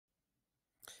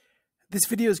This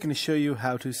video is going to show you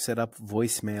how to set up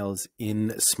voicemails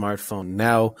in smartphone.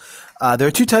 Now, there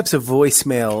are two types of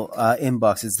voicemail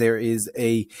inboxes. There is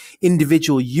a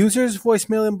individual user's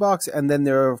voicemail inbox, and then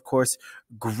there are, of course,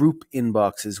 group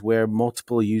inboxes where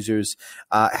multiple users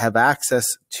have access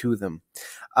to them.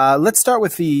 Let's start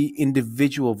with the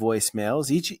individual voicemails.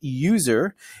 Each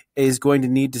user is going to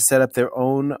need to set up their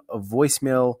own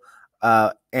voicemail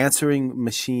answering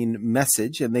machine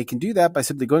message, and they can do that by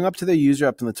simply going up to their user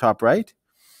up in the top right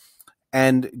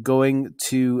and going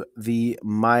to the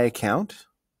My Account.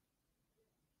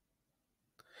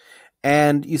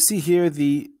 And you see here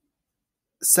the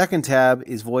second tab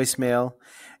is voicemail,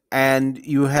 and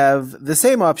you have the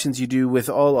same options you do with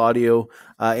all audio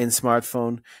in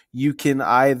smartphone. You can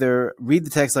either read the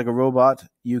text like a robot,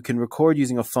 you can record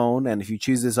using a phone, and if you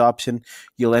choose this option,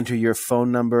 you'll enter your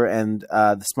phone number and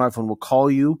the smartphone will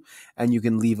call you and you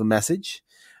can leave a message.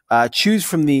 Choose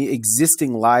from the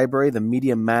existing library, the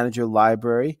Media Manager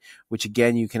library, which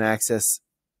again you can access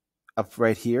up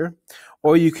right here,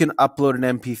 or you can upload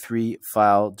an MP3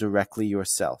 file directly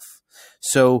yourself.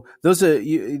 So those are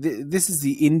this is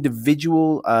the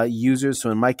individual users.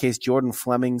 So in my case, Jordan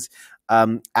Fleming's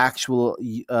actual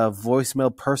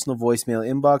voicemail, personal voicemail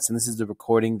inbox, and this is the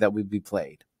recording that would be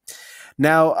played.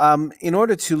 Now, in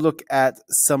order to look at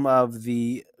some of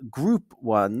the group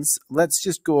ones, let's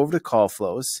just go over to call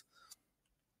flows.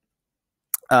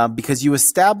 Because you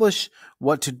establish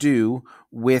what to do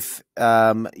with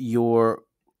your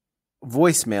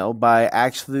voicemail by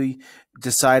actually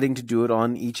deciding to do it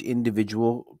on each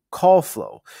individual call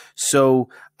flow. So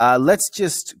let's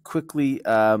just quickly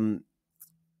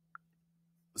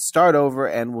start over,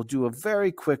 and we'll do a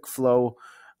very quick flow,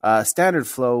 standard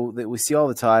flow that we see all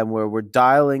the time, where we're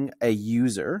dialing a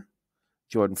user,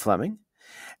 Jordan Fleming.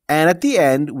 And at the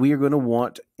end, we are going to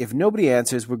want, if nobody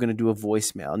answers, we're going to do a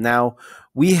voicemail. Now,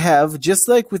 we have, just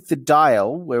like with the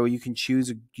dial, where you can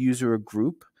choose a user or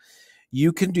group,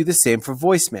 you can do the same for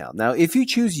voicemail. Now, if you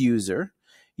choose user,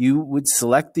 you would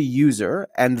select the user,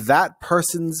 and that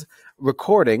person's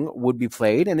recording would be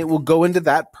played, and it will go into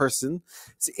that person's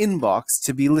inbox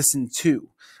to be listened to,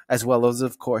 as well as,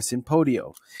 of course, in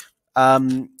Podio.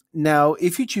 Now,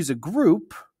 if you choose a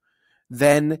group,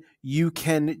 then you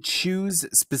can choose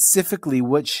specifically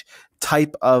which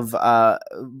type of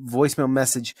voicemail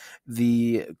message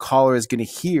the caller is going to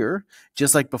hear.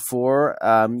 Just like before,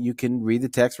 you can read the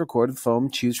text, record the phone,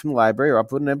 choose from the library, or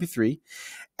upload an MP3,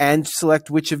 and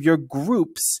select which of your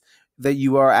groups that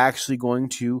you are actually going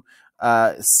to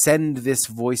send this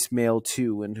voicemail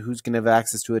to, and who's going to have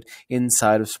access to it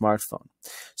inside of smartphone.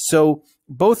 So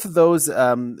both of those,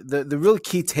 the real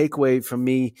key takeaway from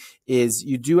me is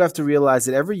you do have to realize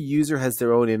that every user has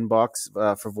their own inbox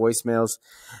for voicemails.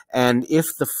 And if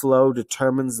the flow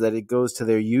determines that it goes to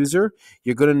their user,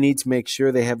 you're going to need to make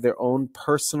sure they have their own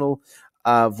personal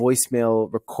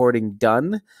voicemail recording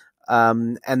done.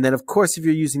 And then, of course, if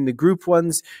you're using the group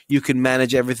ones, you can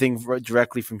manage everything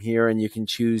directly from here, and you can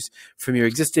choose from your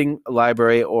existing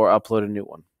library or upload a new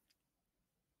one.